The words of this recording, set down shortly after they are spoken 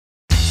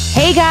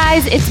Hey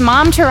guys, it's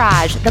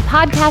Momtourage, the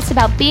podcast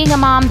about being a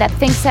mom that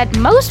thinks that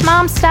most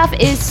mom stuff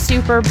is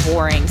super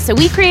boring. So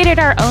we created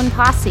our own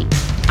posse.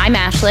 I'm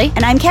Ashley.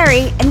 And I'm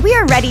Carrie, and we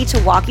are ready to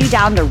walk you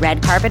down the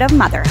red carpet of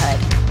motherhood.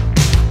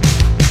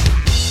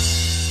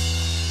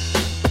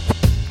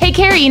 Hey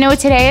Carrie, you know what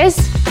today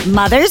is?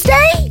 Mother's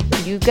Day?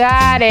 You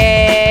got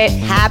it.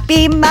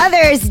 Happy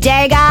Mother's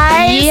Day,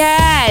 guys.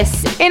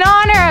 Yes. In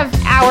honor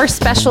of our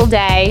special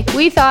day,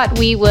 we thought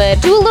we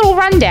would do a little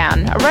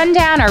rundown. A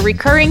rundown, our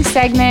recurring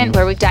segment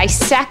where we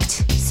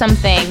dissect some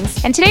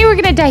things. And today we're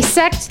going to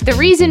dissect the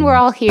reason we're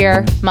all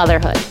here,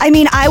 motherhood. I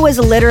mean, I was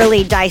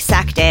literally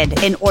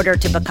dissected in order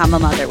to become a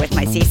mother with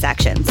my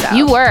C-section. So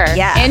You were.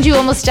 Yeah. And you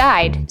almost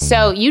died.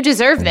 So you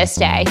deserve this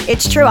day.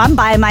 It's true. I'm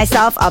buying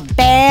myself a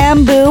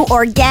bamboo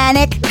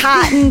organic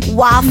cotton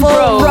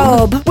waffle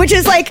robe, which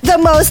is like the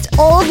most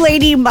old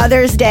lady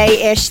Mother's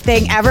Day-ish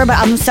thing ever, but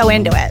I'm so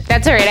into it.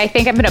 That's all right. I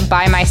think I'm going to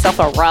buy myself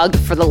a rug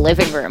for the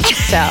living room.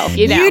 So,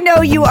 you know. You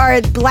know you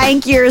are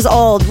blank years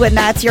old when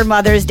that's your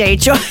Mother's Day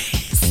choice.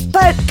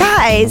 But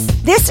guys,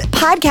 this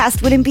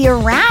podcast wouldn't be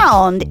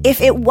around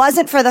if it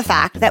wasn't for the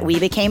fact that we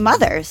became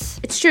mothers.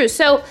 It's true.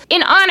 So,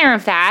 in honor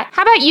of that,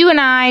 how about you and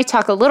I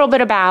talk a little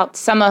bit about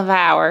some of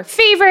our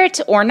favorite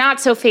or not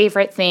so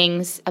favorite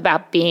things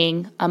about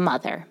being a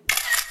mother?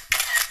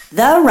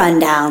 The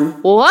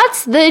rundown.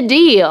 What's the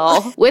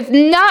deal with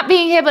not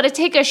being able to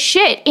take a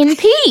shit in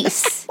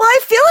peace? Well, I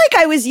feel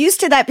like I was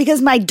used to that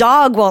because my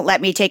dog won't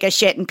let me take a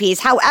shit in peace.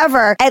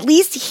 However, at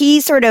least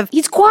he's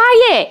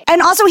quiet.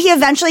 And also he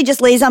eventually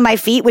just lays on my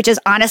feet, which is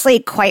honestly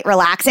quite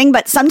relaxing.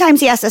 But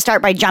sometimes he has to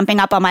start by jumping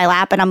up on my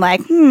lap and I'm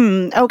like,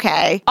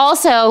 okay.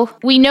 Also,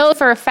 we know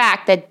for a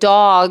fact that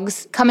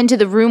dogs come into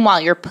the room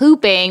while you're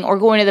pooping or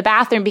going to the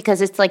bathroom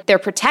because it's like they're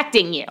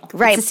protecting you.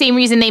 Right. It's the same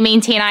reason they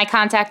maintain eye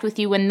contact with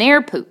you when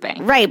they're pooping.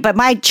 Right, but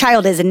my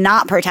child is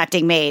not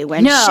protecting me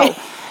when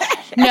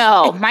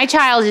No, my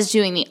child is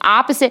doing the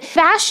opposite.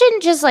 Sebastian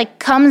just like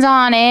comes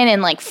on in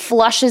and like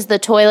flushes the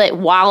toilet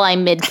while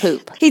I'm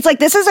mid-poop. He's like,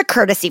 this is a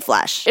courtesy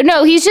flush.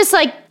 No, he's just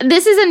like,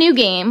 this is a new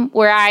game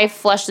where I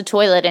flush the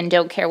toilet and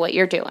don't care what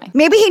you're doing.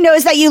 Maybe he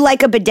knows that you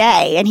like a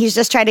bidet and he's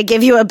just trying to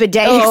give you a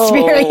bidet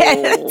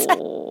experience.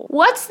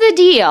 What's the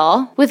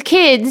deal with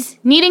kids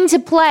needing to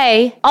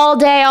play all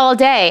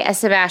day, as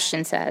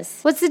Sebastian says?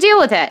 What's the deal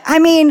with it? I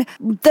mean,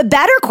 the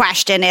better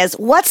question is,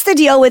 what's the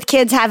deal with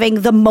kids having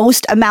the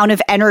most amount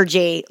of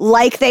energy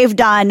like they've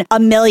done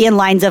a million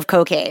lines of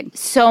cocaine?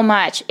 So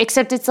much,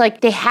 except it's like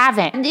they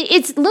haven't.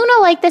 It's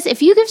Luna like this.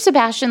 If you give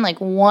Sebastian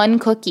like one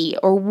cookie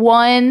or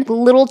one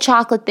little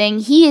chocolate thing,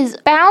 he is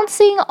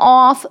bouncing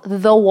off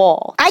the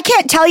wall. I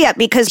can't tell yet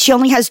because she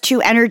only has two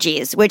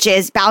energies, which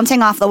is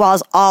bouncing off the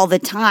walls all the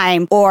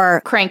time or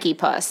cranky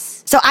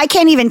puss. So I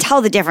can't even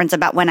tell the difference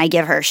about when I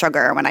give her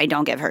sugar or when I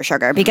don't give her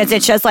sugar because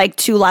it's just like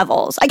two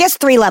levels. I guess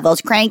three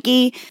levels: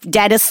 cranky,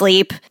 dead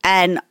asleep,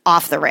 and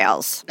off the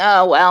rails.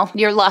 Oh, well,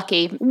 you're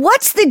lucky.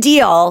 What's the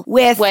deal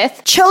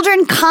with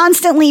children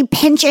constantly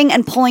pinching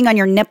and pulling on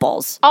your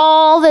nipples?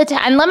 All the time.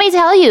 And let me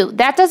tell you,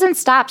 that doesn't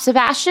stop.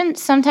 Sebastian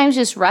sometimes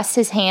just rests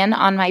his hand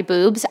on my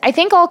boobs. I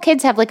think all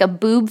kids have like a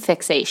boob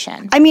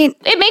fixation. I mean,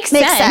 it makes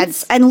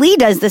sense. And Lee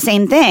does the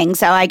same thing,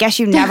 so I guess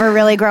you never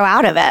really grow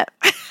out of it.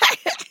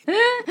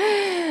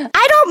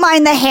 I don't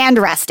mind the hand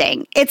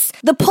resting. It's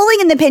the pulling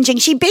and the pinching.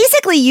 She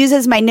basically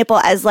uses my nipple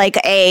as like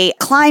a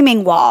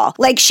climbing wall.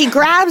 Like she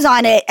grabs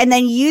on it and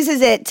then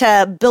uses it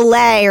to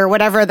belay or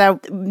whatever the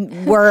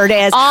word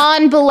is.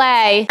 On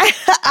belay.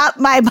 Up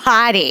my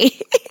body.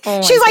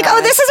 She's like,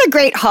 oh, this is a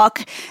great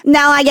hook.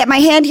 Now I get my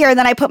hand here and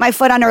then I put my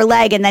foot on her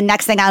leg and then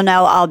next thing I'll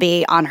know, I'll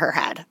be on her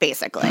head,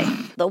 basically.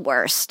 The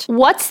worst.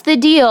 What's the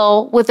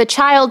deal with a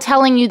child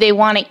telling you they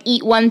want to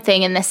eat one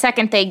thing and the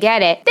second they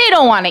get it, they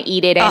don't want to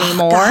eat it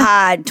anymore? Oh,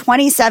 God,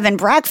 27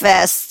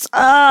 breakfasts.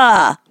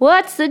 Ugh.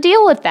 What's the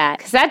deal with that?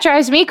 Because that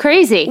drives me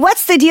crazy.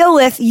 What's the deal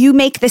with you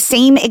make the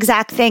same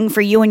exact thing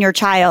for you and your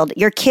child?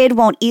 Your kid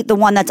won't eat the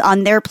one that's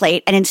on their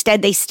plate, and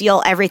instead they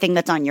steal everything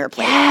that's on your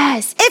plate.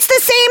 Yes. It's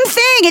the same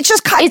thing. It's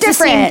just cut different. It's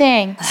the same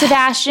thing.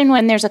 Sebastian,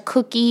 when there's a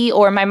cookie,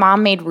 or my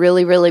mom made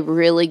really, really,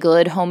 really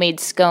good homemade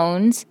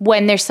scones,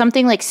 when there's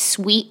something like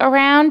sweet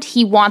around,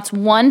 he wants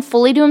one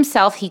fully to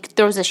himself. He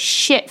throws a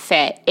shit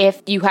fit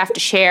if you have to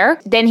share.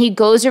 Then he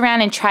goes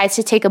around and tries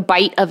to take a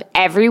bite of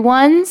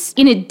everyone's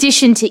in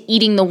addition to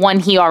eating the one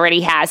he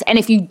already has. And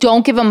if you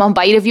don't give him a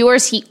bite of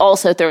yours, he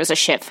also throws a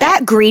shit fit.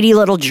 That greedy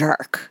little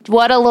jerk.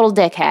 What a little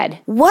dickhead.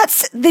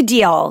 What's the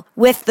deal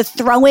with the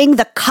throwing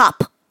the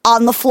cup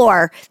on the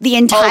floor the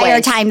entire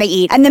time they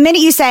eat? And the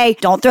minute you say,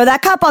 don't throw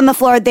that cup on the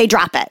floor, they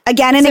drop it.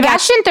 Again and again.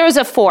 Sebastian throws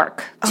a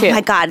fork, too. Oh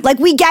my God. Like,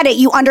 we get it.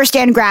 You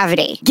understand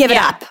gravity. Give it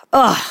up.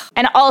 Ugh.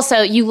 And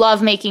also, you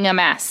love making a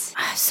mess.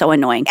 So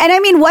annoying. And I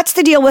mean, what's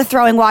the deal with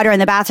throwing water in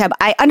the bathtub?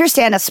 I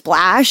understand a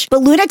splash,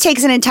 but Luna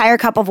takes an entire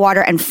cup of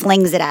water and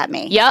flings it at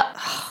me. Yep.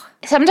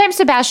 Sometimes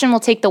Sebastian will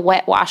take the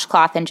wet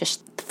washcloth and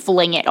just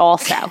fling it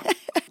also.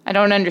 I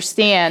don't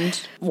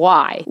understand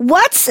why.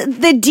 What's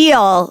the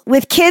deal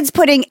with kids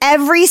putting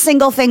every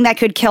single thing that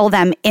could kill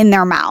them in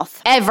their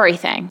mouth?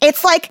 Everything.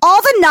 It's like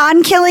all the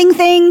non-killing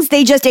things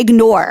they just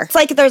ignore. It's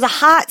like there's a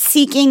hot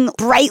seeking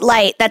bright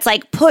light that's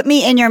like, put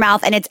me in your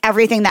mouth, and it's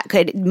everything that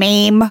could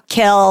maim,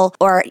 kill,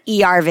 or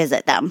ER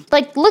visit them.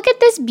 Like, look at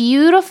this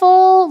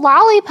beautiful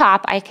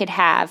lollipop I could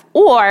have.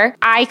 Or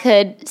I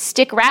could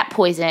stick rat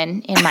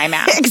poison in my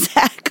mouth.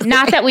 Exactly.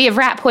 Not that we have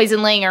rat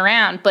poison laying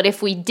around, but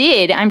if we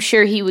did, I'm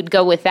sure he would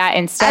go with that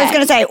instead. I was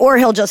going to say, or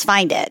he'll just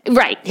find it.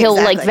 Right. He'll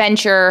Exactly. like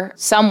venture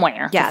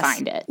somewhere to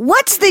find it.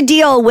 What's the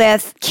deal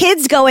with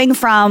kids going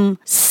from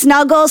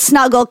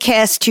snuggle,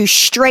 kiss to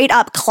straight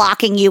up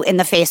clocking you in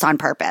the face on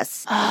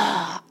purpose?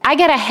 I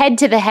get a head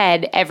to the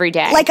head every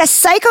day. Like a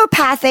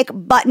psychopathic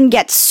button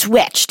gets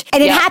switched.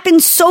 And it Yep.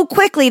 happens so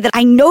quickly that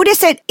I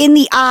notice it in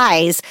the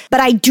eyes, but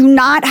I do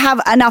not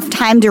have enough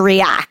time to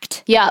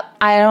react. Yep,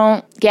 I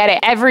don't get it.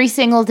 Every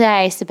single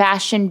day,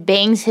 Sebastian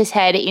bangs his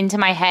head into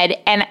my head,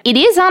 and it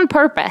is on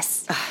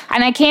purpose.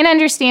 And I can't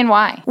understand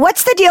why.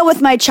 What's the deal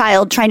with my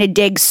child trying to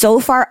dig so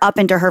far up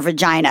into her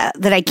vagina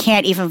that I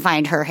can't even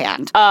find her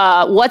hand?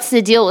 What's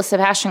the deal with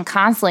Sebastian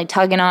constantly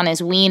tugging on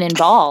his ween and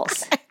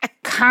balls?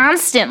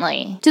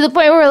 Constantly. To the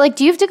point where we're like,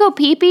 do you have to go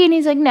pee-pee? And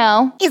he's like,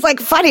 no. He's like,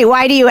 funny,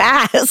 why do you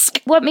ask?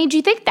 What made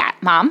you think that,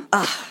 Mom?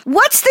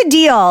 What's the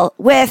deal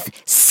with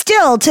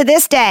still to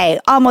this day,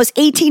 almost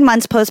 18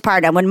 months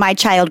postpartum, when my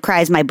child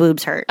cries my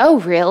boobs hurt? Oh,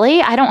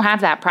 really? I don't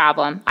have that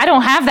problem. I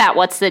don't have that.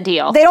 What's the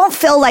deal? They don't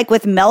fill like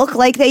with milk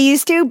like they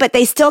used to, but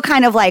they still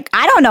kind of like,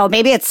 I don't know,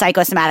 maybe it's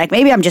psychosomatic.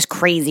 Maybe I'm just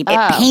crazy.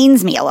 It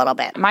pains me a little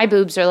bit. My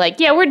boobs are like,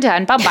 yeah, we're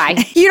done.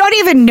 Bye-bye. You don't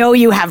even know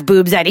you have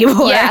boobs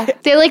anymore. Yeah.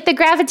 They're like the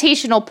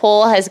gravitational pull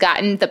has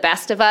gotten the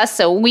best of us,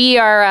 so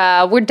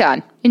we're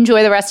done.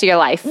 Enjoy the rest of your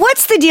life.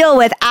 What's the deal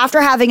with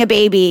after having a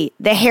baby,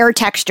 the hair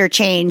texture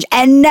change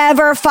and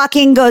never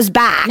fucking goes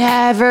back?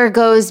 Never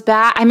goes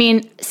back. I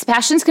mean,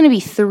 Sebastian's going to be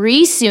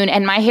 3 soon,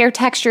 and my hair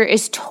texture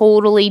is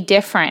totally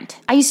different.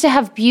 I used to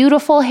have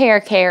beautiful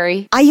hair,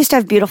 Carrie. I used to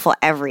have beautiful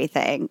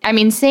everything. I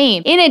mean,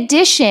 same. In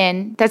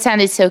addition, that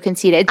sounded so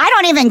conceited. I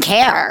don't even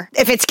care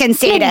if it's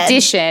conceited. In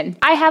addition,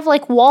 I have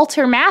like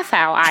Walter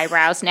Matthau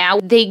eyebrows now.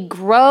 They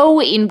grow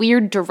in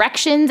weird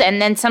directions,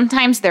 and then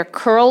sometimes they're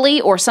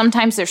curly or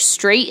sometimes they're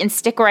straight and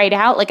stick right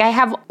out. Like I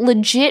have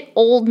legit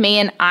old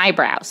man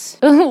eyebrows.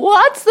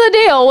 What's the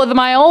deal with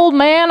my old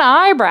man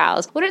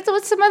eyebrows?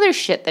 What's some other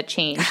shit that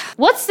changed?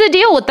 What's the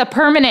deal with the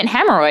permanent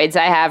hemorrhoids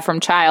I have from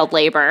child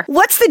labor?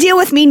 What's the deal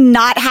with me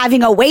not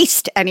having a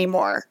waist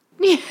anymore?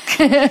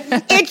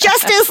 It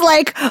just is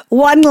like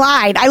one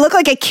line. I look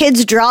like a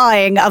kid's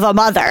drawing of a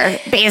mother,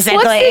 basically.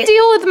 What's the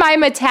deal with my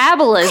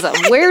metabolism?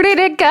 Where did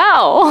it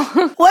go?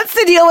 What's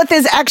the deal with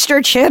this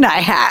extra chin I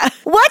have?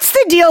 What's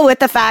the deal with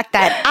the fact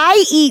that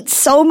I eat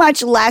so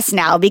much less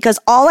now because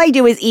all I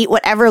do is eat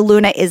whatever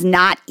Luna is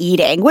not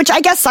eating, which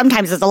I guess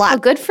sometimes is a lot. Oh,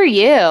 good for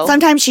you.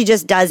 Sometimes she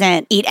just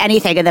doesn't eat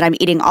anything and then I'm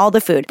eating all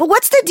the food. But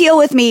what's the deal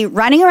with me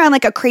running around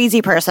like a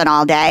crazy person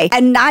all day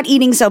and not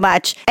eating so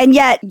much and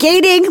yet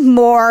gaining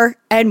more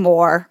and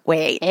more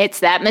weight? It's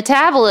that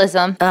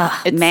metabolism.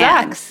 It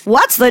sucks.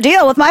 What's the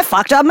deal with my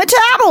fucked up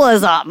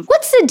metabolism?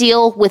 What's the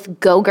deal with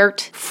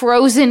Go-Gurt,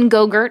 frozen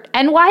Go-Gurt?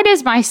 And why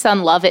does my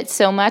son love it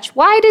so much?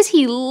 Why does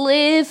he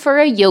live for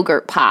a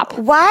yogurt pop?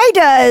 Why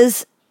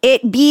does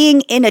it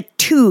being in a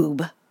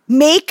tube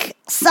make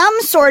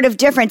some sort of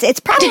difference? It's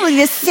probably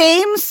the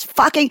same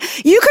fucking...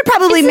 You could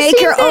probably It's the make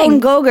same your thing. own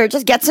Go-Gurt.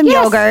 Just get some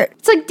Yes. yogurt.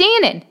 It's like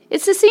Dannon.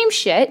 It's the same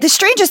shit. The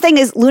strangest thing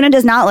is Luna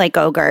does not like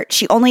Go-Gurt.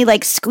 She only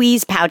likes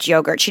squeeze pouch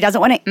yogurt. She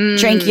doesn't want to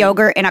drink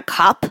yogurt in a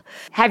cup.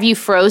 Have you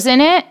frozen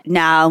it?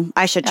 No,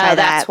 I should try Oh, that.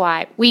 that's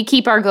why. We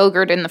keep our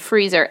Go-Gurt in the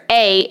freezer.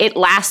 A, it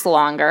lasts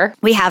longer.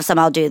 We have some.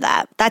 I'll do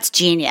that. That's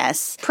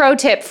genius. Pro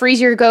tip, freeze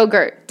your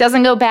Go-Gurt.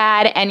 Doesn't go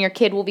bad, and your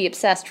kid will be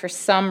obsessed for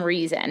some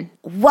reason.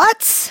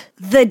 What's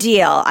the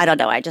deal? I don't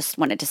know. I just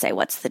wanted to say,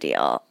 what's the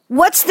deal?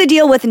 What's the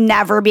deal with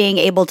never being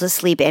able to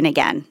sleep in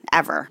again?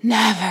 Ever.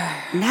 Never.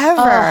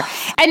 Never.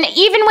 And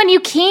even when you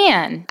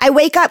can. I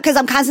wake up because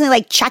I'm constantly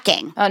like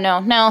checking. Oh,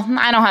 no,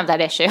 I don't have that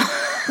issue.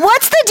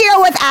 What's the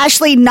deal with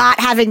Ashley not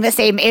having the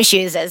same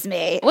issues as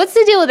me? What's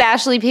the deal with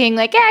Ashley being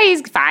like, yeah,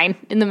 he's fine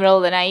in the middle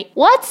of the night?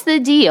 What's the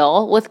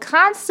deal with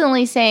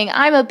constantly saying,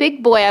 I'm a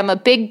big boy,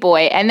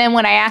 and then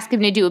when I ask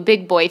him to do a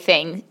big boy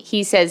thing,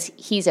 he says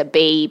he's a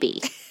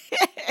baby?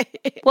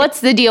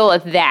 What's the deal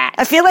with that?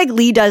 I feel like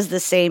Lee does the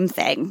same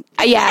thing.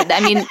 Yeah, I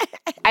mean,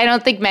 I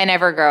don't think men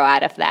ever grow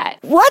out of that.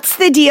 What's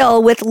the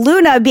deal with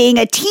Luna being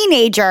a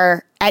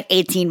teenager at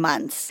 18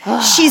 months?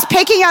 She's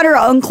picking out her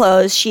own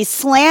clothes. She's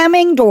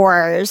slamming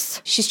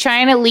doors. She's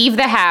trying to leave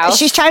the house.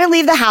 She's trying to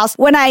leave the house.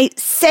 When I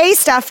say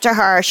stuff to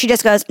her, she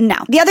just goes, no.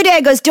 The other day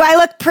I goes, do I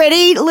look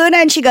pretty, Luna?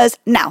 And she goes,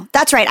 no.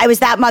 That's right. I was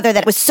that mother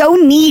that was so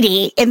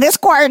needy in this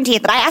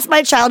quarantine that I asked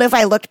my child if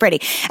I looked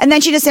pretty. And then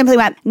she just simply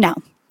went, no.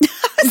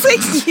 I was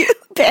like, you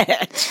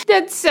bitch.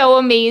 That's so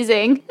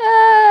amazing.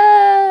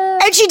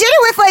 And she did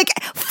it with like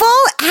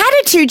full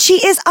attitude.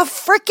 She is a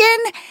freaking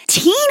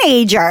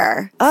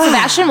teenager.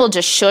 Sebastian will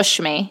just shush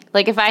me.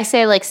 Like if I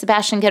say like,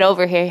 Sebastian, get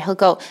over here, he'll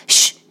go,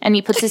 shh. And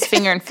he puts his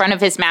finger in front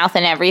of his mouth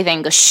and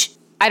everything, goes, shh.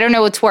 I don't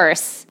know what's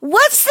worse.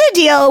 What's the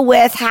deal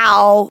with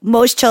how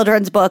most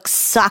children's books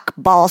suck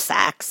ball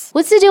sacks?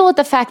 What's the deal with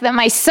the fact that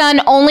my son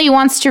only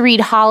wants to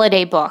read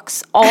holiday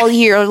books all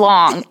year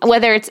long,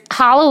 whether it's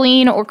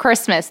Halloween or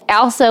Christmas?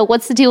 Also,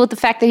 what's the deal with the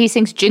fact that he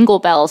sings Jingle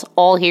Bells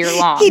all year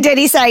long? He did.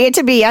 He sang it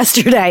to me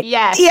yesterday.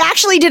 Yes. He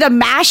actually did a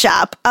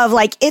mashup of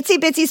like Itsy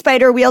Bitsy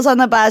Spider, Wheels on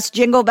the Bus,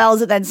 Jingle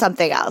Bells, and then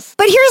something else.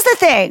 But here's the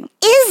thing.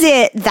 Is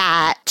it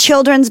that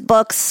children's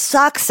books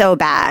suck so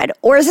bad?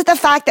 Or is it the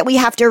fact that we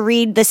have to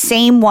read the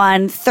same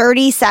one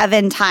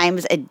 37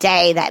 times a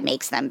day that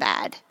makes them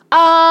bad?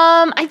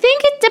 I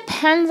think it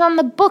depends on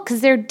the book,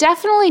 because there are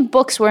definitely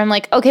books where I'm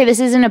like, okay, this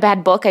isn't a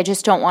bad book, I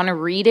just don't want to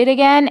read it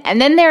again.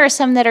 And then there are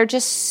some that are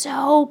just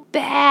so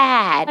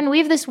bad. And we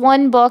have this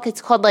one book,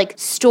 it's called like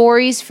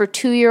Stories for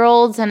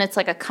 2-Year-Olds, and it's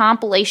like a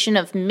compilation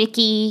of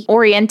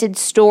Mickey-oriented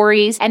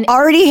stories. And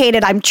Already hate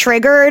it. I'm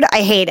triggered.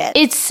 I hate it.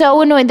 it's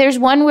so annoying. There's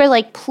one where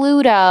like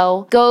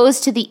Pluto goes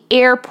to the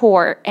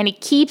airport and he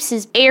keeps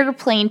his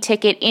airplane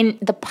ticket in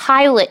the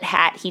pilot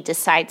hat he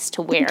decides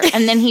to wear.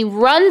 And then he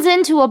runs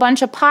into a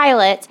bunch of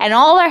pilots and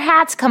all their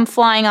hats come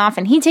flying off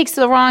and he takes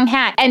the wrong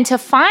hat. And to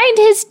find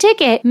his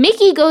ticket,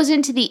 Mickey goes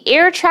into the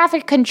air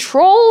traffic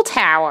control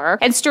tower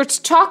and starts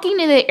talking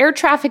to the air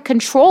traffic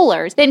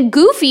controllers. Then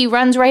Goofy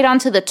runs right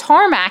onto the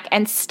tarmac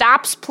and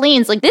stops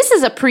planes. Like, this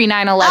is a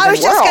pre-9/11 world. I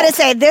was just going to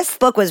say, this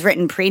book was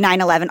written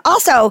pre-9/11.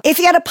 Also, if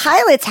he had a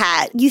pilot's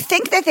hat, you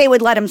think that they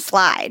would let him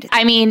slide.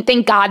 I mean,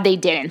 thank God they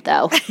didn't,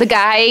 though. The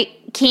guy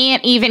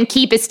can't even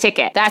keep his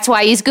ticket. That's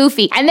why he's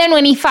goofy. And then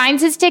when he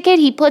finds his ticket,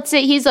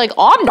 he's like,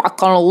 I'm not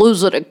gonna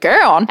lose it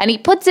again. And he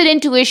puts it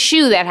into his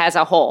shoe that has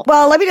a hole.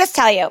 Well, let me just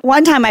tell you,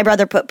 one time my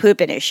brother put poop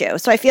in his shoe,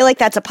 so I feel like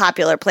that's a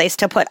popular place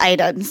to put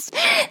items.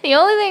 The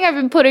only thing I've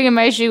been putting in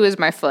my shoe is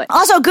my foot.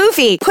 Also,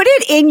 Goofy, put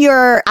it in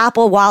your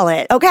Apple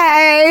Wallet,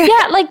 okay?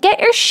 Yeah, like, get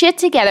your shit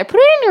together. Put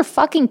it in your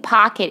fucking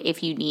pocket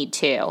if you need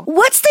to.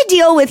 What's the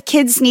deal with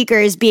kids'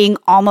 sneakers being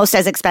almost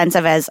as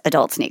expensive as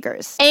adult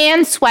sneakers?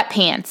 And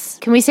sweatpants.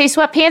 Can we say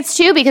sweatpants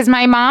too? Because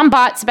my mom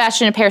bought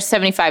Sebastian a pair of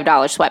 $75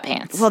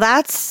 sweatpants. Well,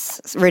 that's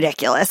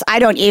ridiculous. I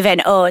don't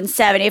even own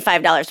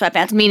 $75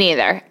 sweatpants. Me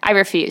neither. I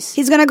refuse.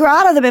 He's going to grow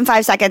out of them in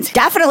 5 seconds.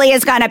 Definitely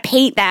is going to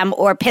paint them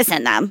or piss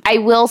in them. I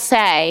will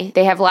say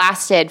they have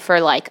lasted for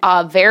like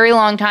a very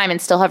long time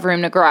and still have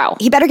room to grow.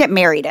 He better get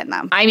married in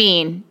them. I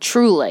mean,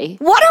 truly.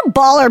 What a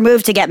baller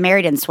move to get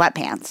married in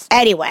sweatpants.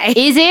 Anyway.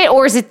 Is it,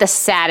 or is it the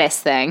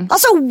saddest thing?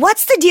 Also,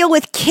 what's the deal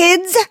with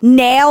kids'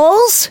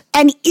 nails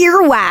and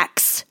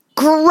earwax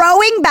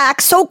growing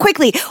back so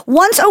quickly?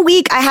 Once a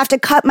week, I have to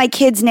cut my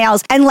kids'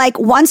 nails, and like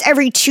once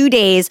every 2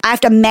 days, I have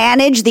to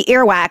manage the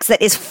earwax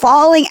that is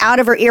falling out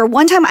of her ear.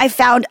 One time, I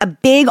found a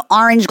big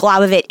orange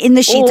glob of it in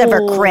the sheets of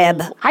her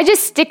crib. I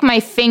just stick my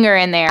finger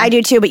in there. I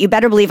do too, but you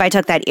better believe I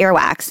took that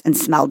earwax and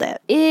smelled it.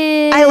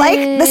 Ew. I like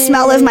the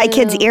smell of my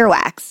kids'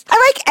 earwax.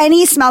 I like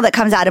any smell that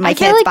comes out of my kid's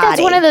body. I feel like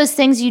that's one of those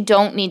things you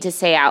don't need to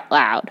say out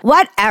loud.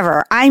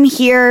 Whatever. I'm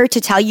here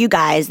to tell you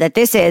guys that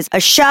this is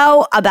a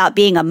show about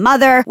being a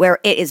mother where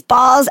it is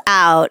balls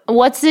out.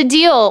 What's the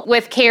deal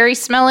with Carrie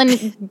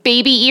smelling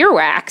baby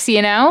earwax,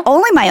 you know?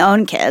 Only my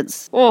own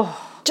kids.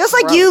 Oh. Just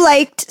like you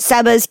liked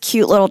Seba's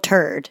cute little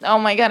turd. Oh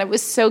my God, it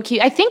was so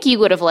cute. I think you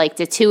would have liked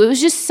it too. It was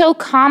just so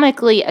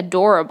comically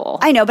adorable.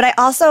 I know, but I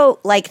also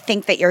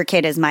think that your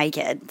kid is my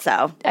kid.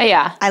 So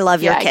yeah. I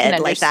love your kid I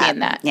can like that.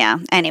 understand that. Yeah.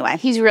 Anyway.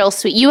 He's real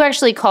sweet. You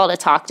actually call to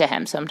talk to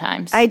him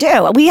sometimes. I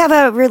do. We have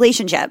a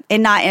relationship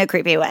and not in a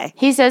creepy way.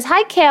 He says,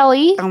 hi,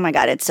 Kelly. Oh my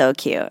God, it's so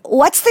cute.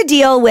 What's the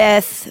deal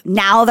with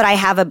now that I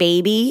have a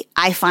baby,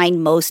 I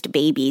find most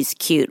babies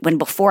cute when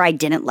before I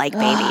didn't like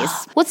babies?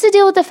 What's the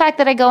deal with the fact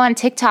that I go on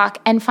TikTok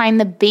and find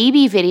the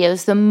baby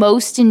videos the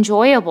most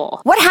enjoyable?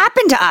 What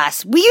happened to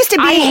us? We used to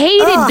be... I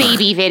hated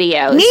baby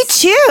videos. Me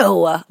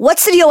too.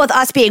 What's the deal with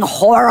us being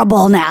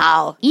horrible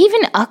now?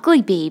 Even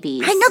ugly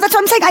babies. I know, that's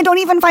what I'm saying. I don't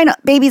even find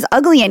babies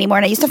ugly anymore,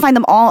 and I used to find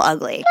them all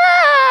ugly.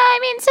 I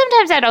mean,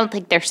 sometimes I don't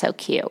think they're so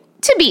cute.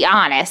 To be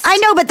honest. I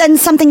know, but then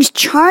something's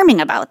charming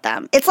about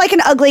them. It's like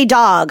an ugly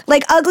dog.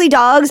 Like ugly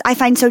dogs, I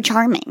find so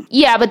charming.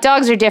 Yeah, but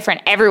dogs are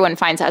different. Everyone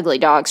finds ugly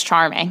dogs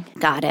charming.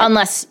 Got it.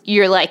 Unless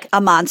you're like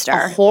a monster.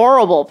 A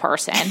horrible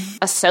person.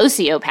 A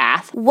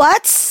sociopath.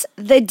 What's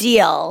the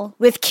deal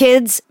with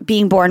kids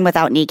being born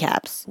without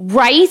kneecaps?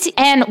 Right?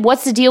 And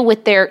what's the deal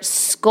with their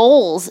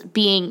skulls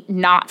being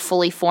not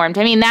fully formed?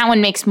 I mean, that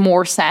one makes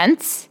more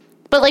sense.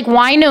 But, like,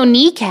 why no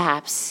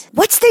kneecaps?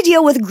 What's the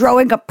deal with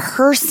growing a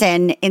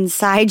person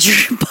inside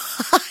your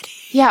body?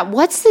 Yeah,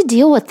 what's the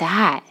deal with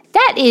that?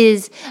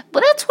 That's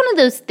one of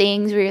those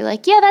things where you're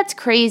like, yeah, that's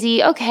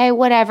crazy. Okay,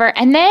 whatever.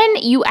 And then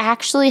you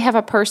actually have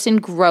a person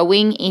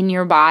growing in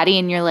your body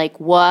and you're like,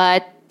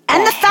 what?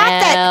 And the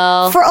fact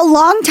that for a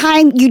long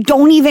time, you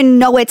don't even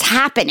know it's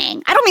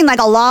happening. I don't mean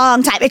like a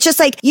long time. It's just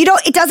like,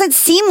 it doesn't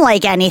seem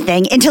like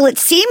anything until it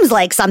seems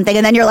like something.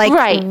 And then you're like,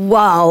 right.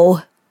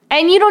 Whoa.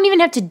 And you don't even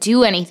have to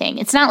do anything.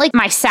 It's not like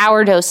my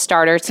sourdough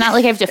starter. It's not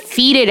like I have to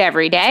feed it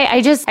every day.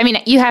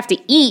 You have to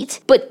eat,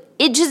 but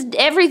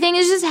everything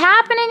is just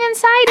happening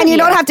inside of And you you.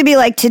 don't have to be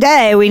like,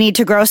 today we need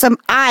to grow some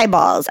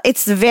eyeballs.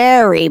 It's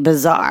very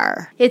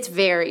bizarre. It's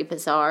very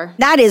bizarre.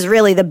 That is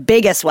really the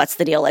biggest what's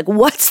the deal. Like,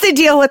 what's the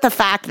deal with the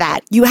fact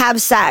that you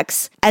have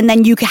sex and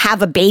then you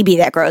have a baby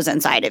that grows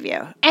inside of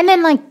you? And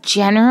then, like,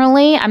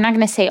 generally, I'm not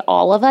going to say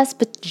all of us,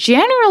 but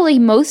generally,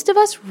 most of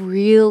us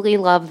really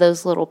love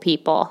those little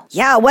people.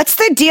 Yeah, what's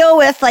the deal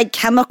with, like,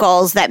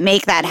 chemicals that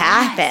make that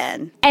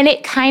happen? And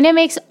it kind of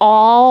makes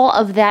all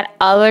of that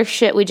other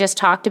shit we just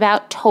talked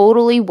about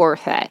totally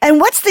worth it. And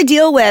what's the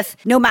deal with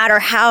no matter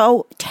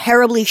how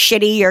terribly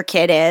shitty your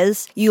kid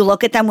is, you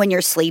look at them when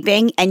you're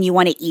sleeping and you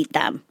want to eat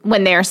them?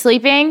 When they're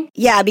sleeping,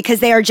 Yeah, because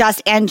they are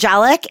just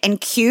angelic and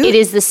cute. it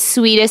is the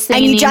sweetest thing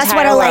and in you the just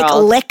entire want to, like,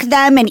 world. lick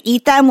them and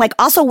eat them. Like,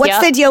 also, what's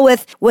Yep. the deal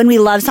with when we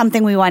love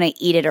something, we want to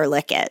eat it or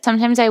lick it?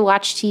 Sometimes I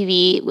watch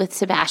TV with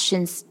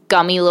Sebastian's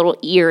gummy little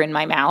ear in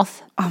my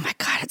mouth. Oh my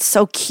God, it's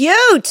so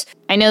cute.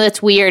 I know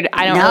that's weird.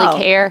 I don't No.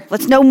 really care.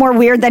 What's no more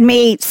weird than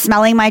me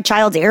smelling my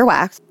child's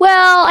earwax?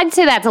 Well, I'd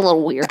say that's a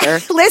little weirder.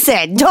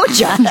 Listen, don't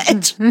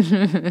judge.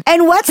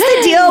 And what's the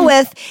deal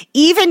with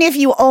even if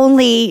you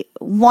only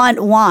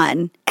want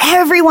one,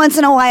 every once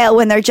in a while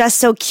when they're just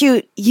so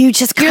cute, you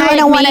just You're kind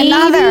of like, want maybe?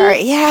 another.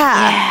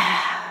 Yeah.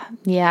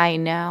 Yeah, I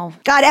know.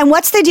 God, and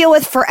what's the deal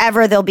with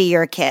forever they'll be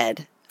your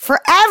kid?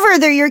 Forever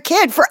they're your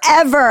kid.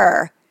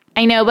 Forever.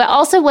 I know, but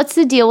also what's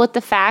the deal with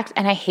the fact,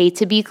 and I hate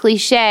to be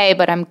cliche,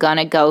 but I'm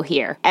gonna go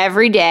here.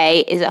 Every day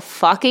is a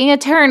fucking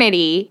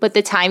eternity, but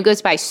the time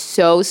goes by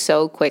so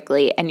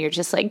quickly, and you're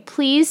just like,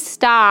 please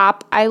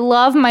stop. I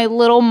love my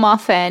little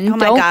muffin. Oh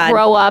my Don't God.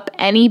 grow up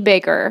any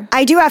bigger.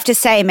 I do have to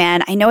say,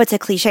 man, I know it's a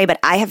cliche, but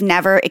I have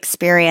never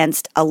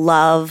experienced a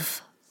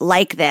love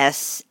like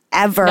this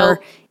ever Nope.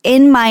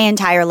 in my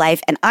entire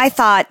life. And I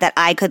thought that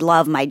I could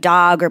love my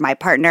dog or my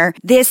partner.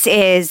 This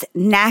is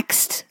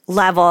next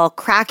level,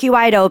 crack you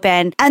wide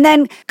open. And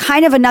then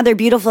kind of another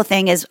beautiful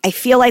thing is I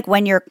feel like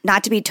when you're,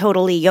 not to be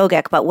totally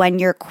yogic, but when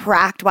you're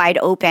cracked wide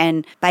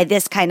open by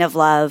this kind of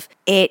love,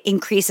 it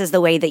increases the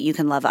way that you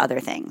can love other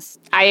things.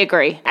 I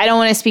agree. I don't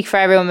want to speak for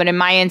everyone, but in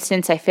my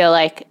instance, I feel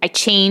like I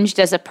changed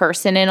as a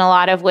person in a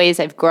lot of ways.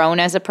 I've grown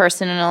as a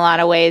person in a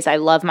lot of ways. I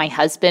love my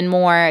husband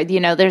more.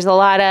 You know, there's a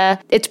lot of,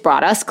 it's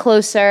brought us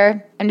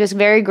closer. I'm just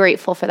very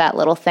grateful for that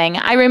little thing.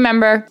 I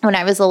remember when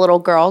I was a little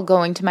girl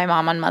going to my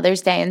mom on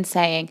Mother's Day and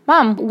saying,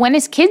 Mom, when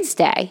is Kids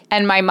Day?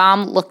 And my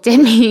mom looked at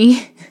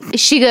me.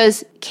 She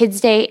goes,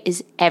 Kids Day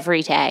is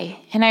every day.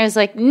 And I was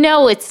like,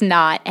 no, it's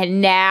not. And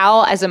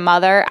now as a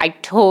mother, I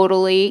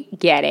totally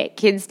get it.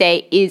 Kids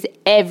Day is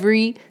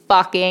every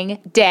fucking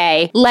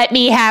day. Let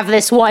me have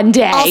this one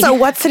day. Also,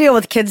 what's the deal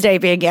with Kids Day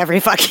being every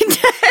fucking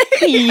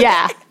day?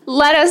 Yeah.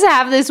 Let us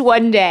have this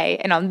one day.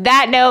 And on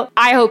that note,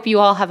 I hope you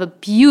all have a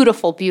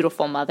beautiful,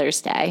 beautiful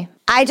Mother's Day.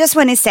 I just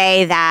want to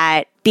say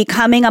that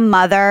becoming a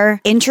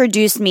mother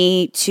introduced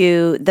me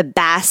to the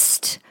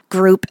best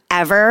group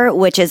ever,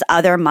 which is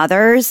other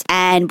mothers.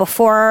 And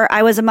before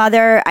I was a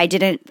mother, I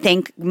didn't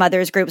think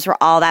mothers groups were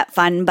all that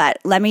fun. But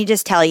let me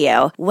just tell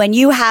you, when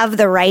you have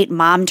the right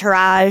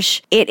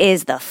momtourage, it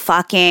is the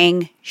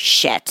fucking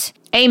shit.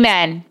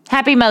 Amen.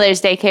 Happy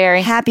Mother's Day,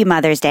 Carrie. Happy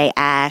Mother's Day,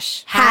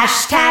 Ash.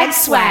 Hashtag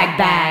swag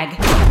bag.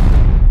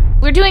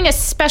 We're doing a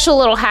special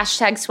little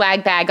hashtag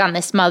swag bag on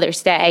this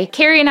Mother's Day.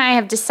 Carrie and I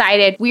have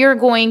decided we are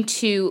going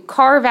to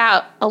carve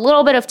out a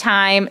little bit of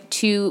time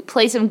to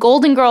play some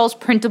Golden Girls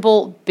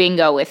printable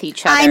bingo with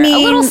each other. I mean- a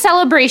little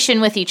celebration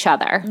with each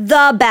other.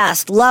 The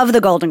best. Love the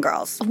Golden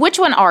Girls. Which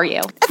one are you?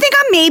 I think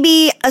I'm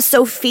maybe a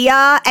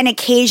Sophia and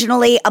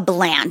occasionally a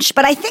Blanche,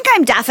 but I think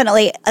I'm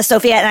definitely a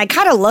Sophia, and I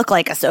kind of look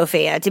like a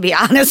Sophia, to be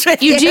honest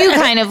with you. You do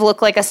kind of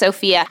look like a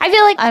Sophia. I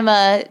feel like I'm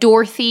a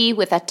Dorothy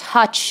with a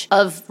touch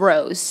of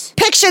Rose.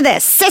 Picture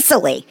this,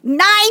 Sicily,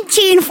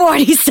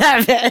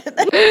 1947.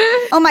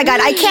 Oh my God,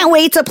 I can't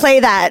wait to play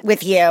that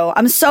with you.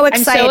 I'm so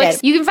excited.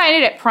 You can find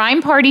it at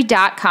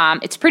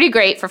primeparty.com. It's pretty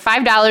great. For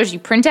 $5, you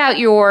print out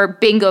your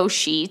bingo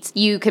sheets.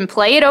 You can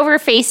play it over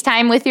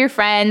FaceTime with your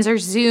friends or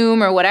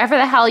Zoom or whatever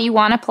the hell you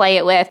want to play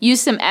it with.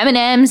 Use some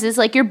M&Ms as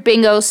like your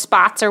bingo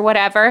spots or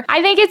whatever.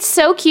 I think it's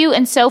so cute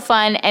and so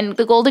fun, and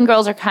the Golden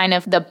Girls are kind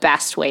of the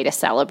best way to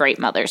celebrate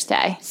Mother's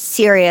Day.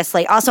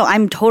 Seriously. Also,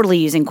 I'm totally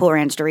using Cool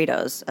Ranch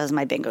Doritos as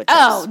my bingo chips.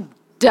 Oh,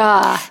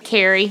 duh.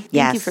 Carrie, thank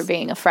Yes. you for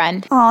being a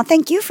friend. Aw,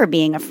 thank you for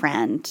being a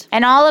friend.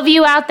 And all of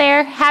you out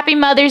there, happy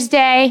Mother's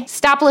Day.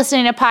 Stop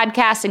listening to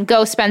podcasts and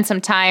go spend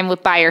some time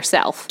by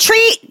yourself.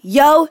 Treat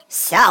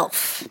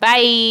yourself.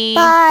 Bye.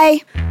 Bye.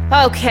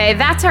 Okay,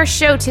 that's our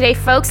show today,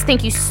 folks.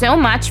 Thank you so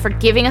much for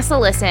giving us a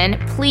listen.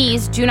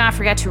 Please do not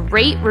forget to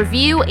rate,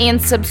 review,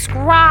 and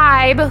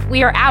subscribe.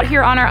 We are out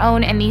here on our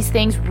own, and these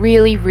things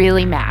really,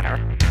 really matter.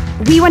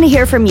 We want to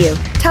hear from you.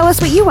 Tell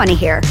us what you want to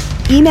hear.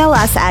 Email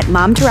us at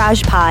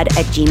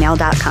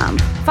momtouragepod@gmail.com.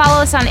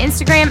 Follow us on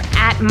Instagram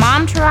at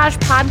Momtourage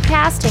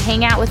Podcast to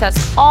hang out with us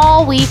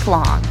all week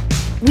long.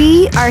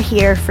 We are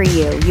here for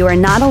you. You are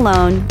not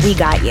alone. We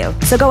got you.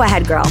 So go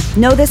ahead, girl.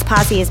 Know this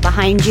posse is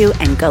behind you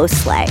and go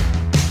slay.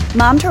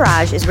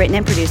 Momtourage is written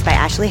and produced by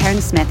Ashley Heron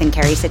Smith and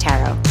Carrie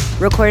Sotero.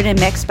 recorded and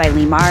mixed by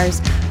Lee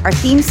Mars. Our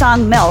theme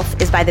song,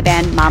 MILF, is by the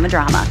band Mama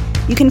Drama.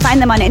 You can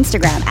find them on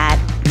Instagram at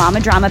Mama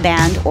Drama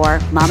Band or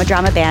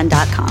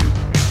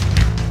mamadramaband.com.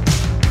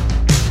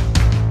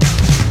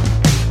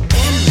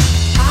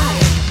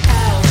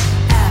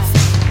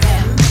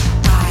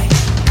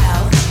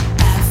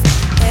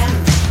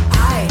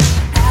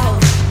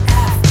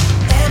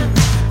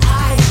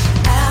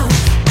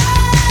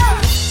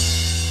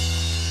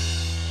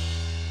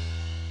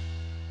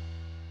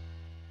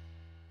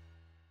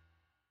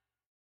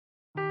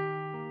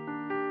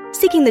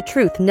 Seeking the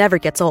truth never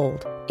gets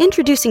old.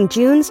 Introducing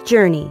June's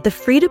Journey, the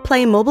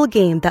free-to-play mobile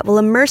game that will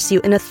immerse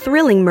you in a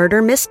thrilling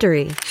murder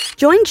mystery.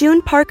 Join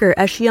June Parker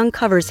as she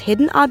uncovers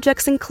hidden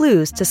objects and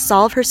clues to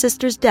solve her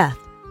sister's death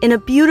in a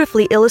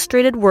beautifully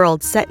illustrated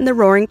world set in the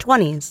Roaring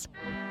 '20s.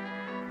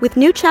 With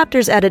new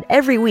chapters added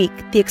every week,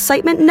 the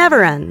excitement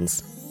never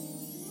ends.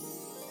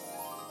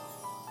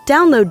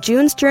 Download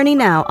June's Journey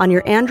now on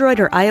your Android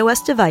or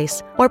iOS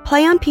device or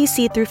play on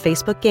PC through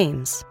Facebook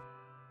Games.